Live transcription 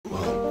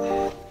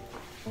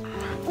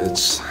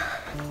It's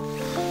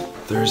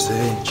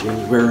Thursday,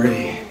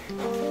 January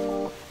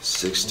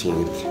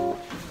 16th,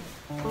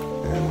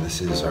 and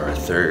this is our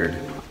third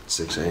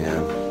 6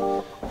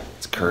 a.m.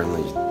 It's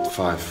currently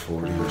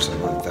 5:40 or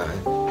something like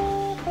that.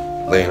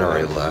 Lane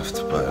already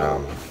left, but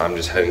I'm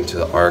just heading to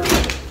the Arc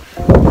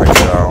right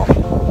now.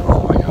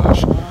 Oh my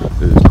gosh.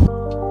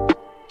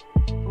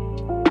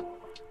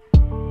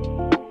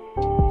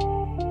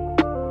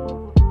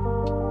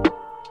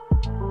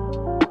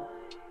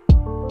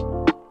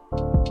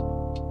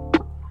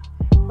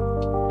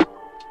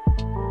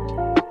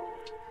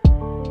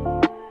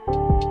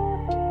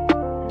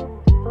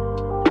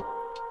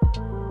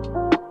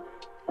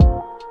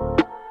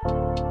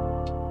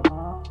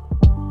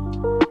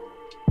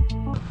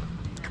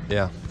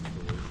 Yeah,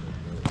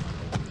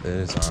 it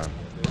is on.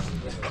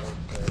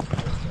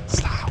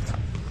 Stop.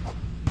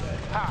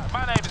 Hi,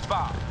 my name is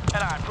Bob,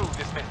 and I approve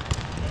this mission.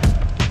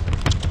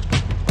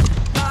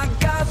 I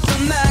got the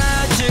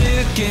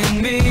magic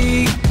in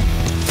me.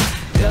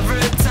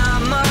 Every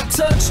time I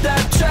touch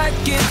that track,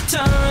 it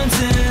turns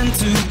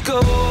into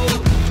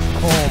gold.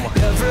 Oh my.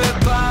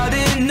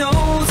 Everybody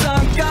knows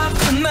I got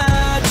the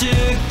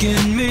magic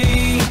in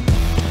me.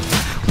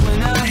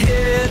 When I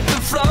hit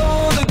the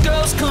floor, the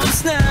girls come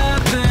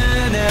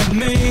snapping at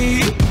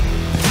me.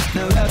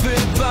 Now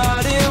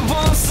everybody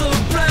wants a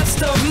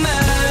blast of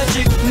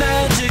magic,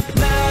 magic,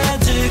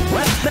 magic,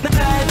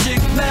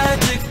 magic,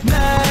 magic,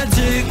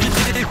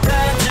 magic,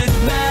 magic,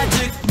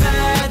 magic,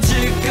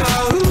 magic.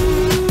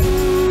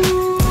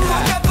 Oh,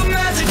 I got the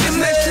magic in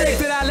me. Trick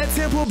that I let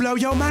tempo blow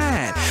your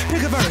mind.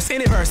 Pick a verse,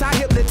 any verse, I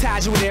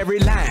hypnotize you with every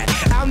line.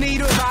 I'll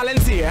need a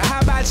volunteer.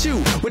 How about you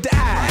with the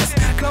eyes?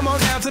 Come on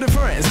down to the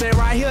front, stay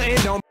right here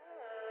and don't.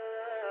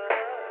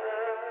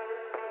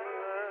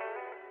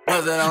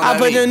 I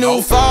put the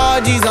new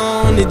 4Gs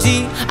on the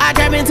G. I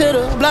trap into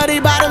the bloody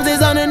bottoms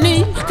is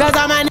underneath. Cause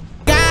all my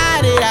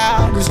got it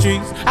out the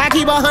streets. I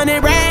keep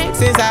 100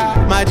 racks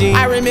inside my jeans.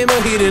 I remember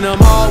hitting them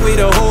all with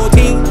the whole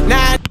team.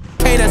 Now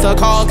can't answer a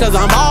call cause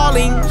I'm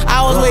balling.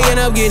 I was waking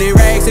up getting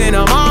racks in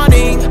the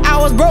morning. I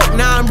was broke,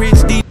 now I'm rich,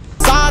 deep,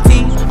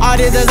 salty. All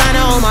this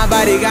designer on my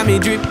body got me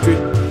drip, drip.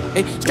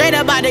 Hey, straight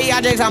up out the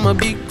objects, I'm a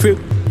big crip.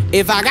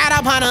 If I got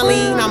up on a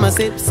lean, I'ma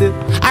sip, sip.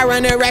 I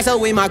run the racks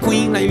up with my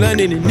queen like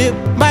London and Nip.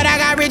 But I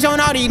got rich on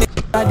all these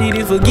niggas, I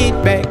didn't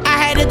forget back. I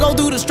had to go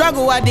through the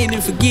struggle, I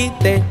didn't forget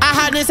that. I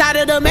hopped inside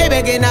of the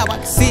Maybach and now I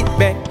can sit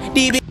back.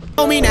 These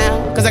bitches on me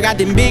now, cause I got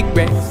them big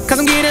racks. Cause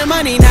I'm getting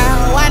money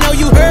now, I know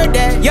you heard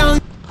that.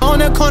 Young on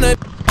the corner,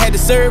 had to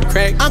serve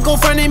crack. Uncle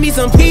fronted me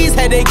some peas,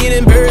 had to get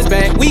them birds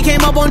back. We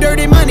came up on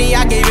dirty money,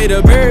 I gave it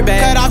a bird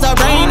back. Cut off the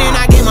brain and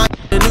I get my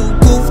a new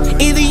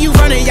goof. Either you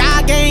running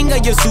y'all gang or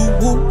you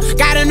Subaru.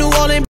 Got a New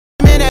Orleans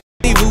man that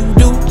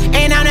voodoo.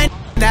 And I'm that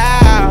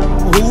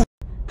now.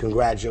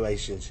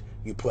 Congratulations,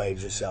 you played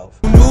yourself.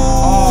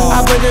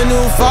 I put the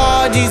new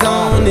 4Gs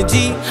on the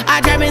G.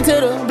 I trap into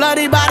the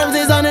bloody bottoms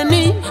is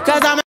underneath.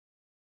 Cause I'm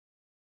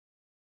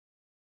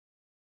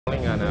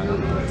falling on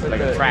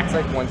a track. It's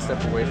like one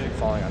step away from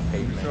falling on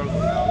pavement.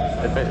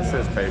 If it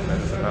says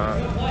pavement, it's not.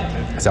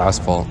 It's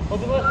asphalt.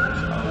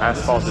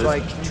 Asphalt is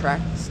like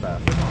track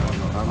stuff.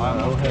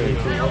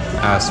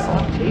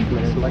 Asphalt.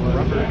 like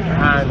rubber.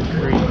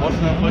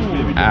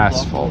 Concrete.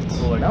 Asphalt.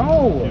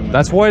 No!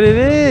 That's what it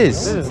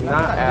is! This is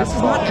not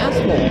asphalt. Not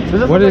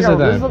asphalt. What is it then?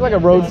 Does this look like a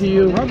road to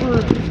you?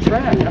 Rubber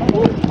track. I don't know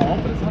what it's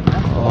called, but it's not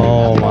asphalt.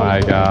 Oh my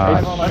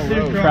gosh.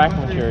 It's track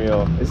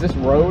material. Is this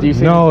road?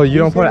 No, you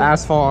don't put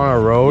asphalt on a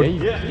road?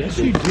 Yes,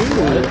 you do.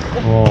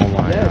 Oh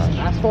my Yes, gosh.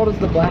 asphalt is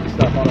the black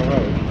stuff on a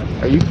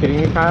road. Are you kidding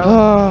me, Kyle?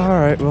 Oh,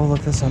 alright, we'll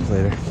look this up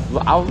later.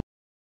 I'll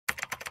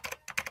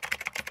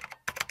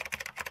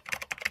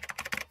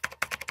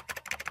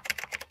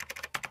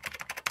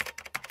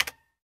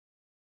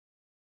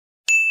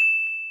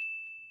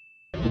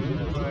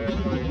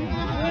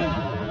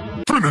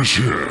Finish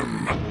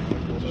him!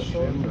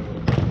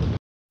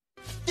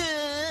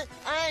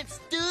 I'm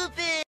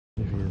stupid.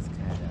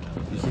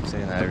 You keep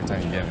saying that every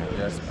time you get me.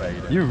 yes, baby.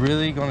 You're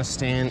really gonna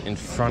stand in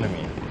front of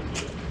me.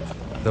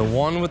 The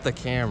one with the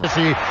camera.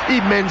 Messi,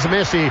 immens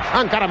Messi,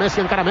 encara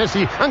Messi, encara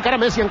Messi, encara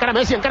Messi, encara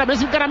Messi, encara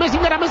Messi, encara Messi,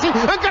 encara Messi,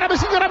 encara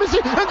Messi, encara Messi,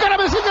 encara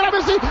Messi, encara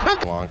Messi.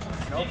 Long.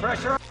 No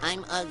pressure.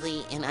 I'm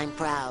ugly and I'm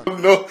proud.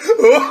 No!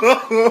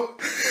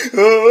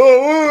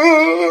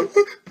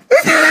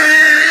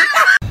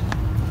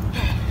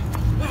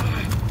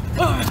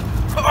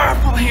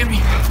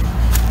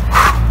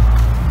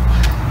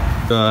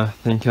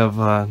 Think of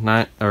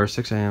 9 or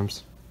 6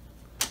 a.m.s.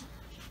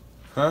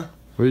 Huh?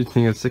 What do you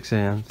think of 6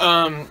 a.m.s?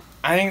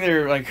 I think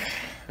they're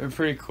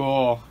pretty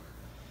cool.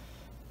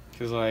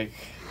 Cause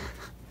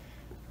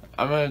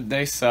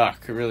they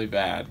suck really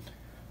bad.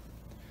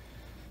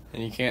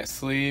 And you can't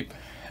sleep,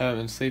 haven't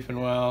been sleeping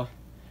well.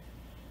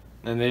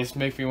 And they just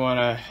make me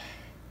wanna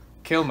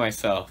kill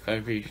myself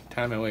every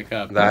time I wake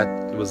up.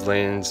 That was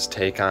Lane's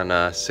take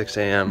on 6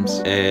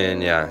 a.m.s.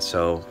 And yeah,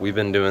 so we've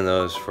been doing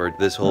those for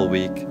this whole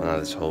week. Well, not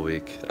this whole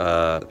week.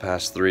 The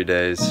past 3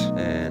 days.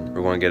 And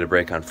we're going to get a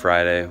break on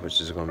Friday, which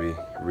is going to be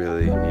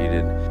really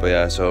needed. But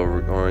yeah, so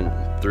we're going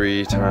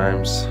 3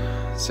 times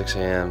 6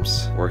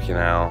 a.m.'s working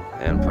out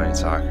and playing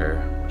soccer,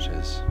 which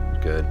is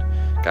good.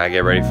 Gotta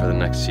get ready for the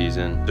next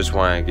season. Just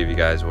want to give you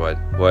guys what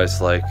it's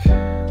like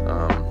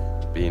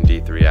being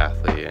D3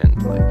 athlete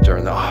and like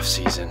during the off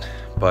season.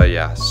 But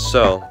yeah,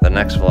 so the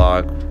next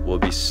vlog will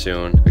be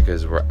soon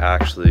because we're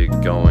actually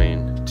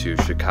going to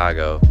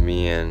Chicago.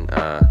 Me and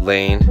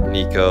Lane,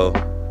 Nico,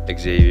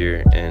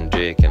 Xavier, and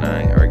Jake and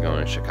I are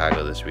going to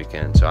Chicago this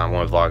weekend. So I'm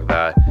gonna vlog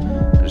that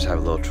and just have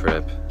a little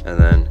trip. And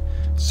then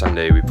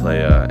Sunday we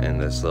play in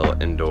this little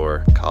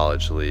indoor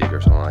college league or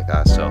something like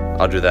that. So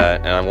I'll do that,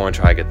 and I'm gonna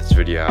try to get this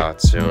video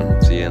out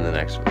soon. See you in the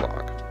next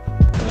vlog.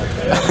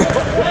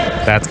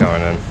 That's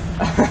going in.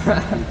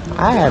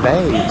 I have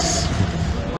AIDS.